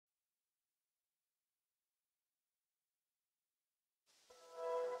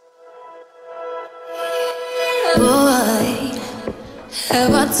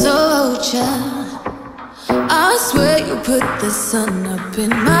Have I told ya? I swear you put the sun up in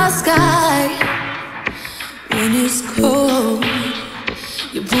my sky. When it's cold,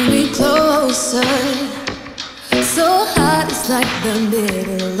 you pull me closer. So hot, it's like the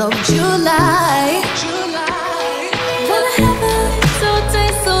middle of July. Wanna have a little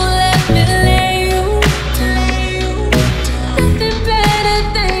taste, so let me lay you down. Nothing better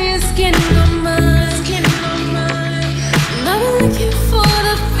than your skin on mine. And I've been looking for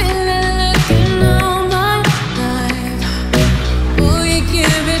the feeling, looking all my life. Will you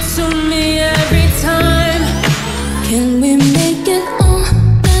give it to me every time? Can we make it all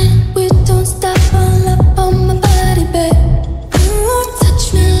night? We don't stop, all up on my body, babe. Ooh,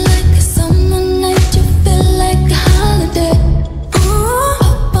 touch me like a summer night. You feel like a holiday. Ooh,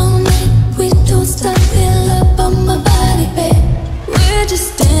 up all night. We don't stop, feel up on my body, babe. We're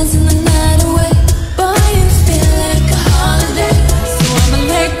just dancing the night away. Boy, you feel like a holiday. So I'ma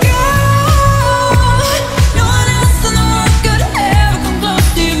let go. No one else in the world could ever come close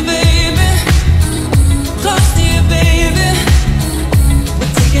to you, baby. Close to you, baby.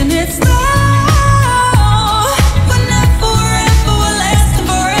 We're taking it slow, but not forever. We're lasting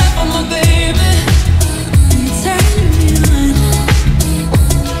forever, my baby. Turn me on.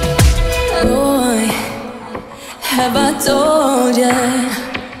 Boy, have I told ya?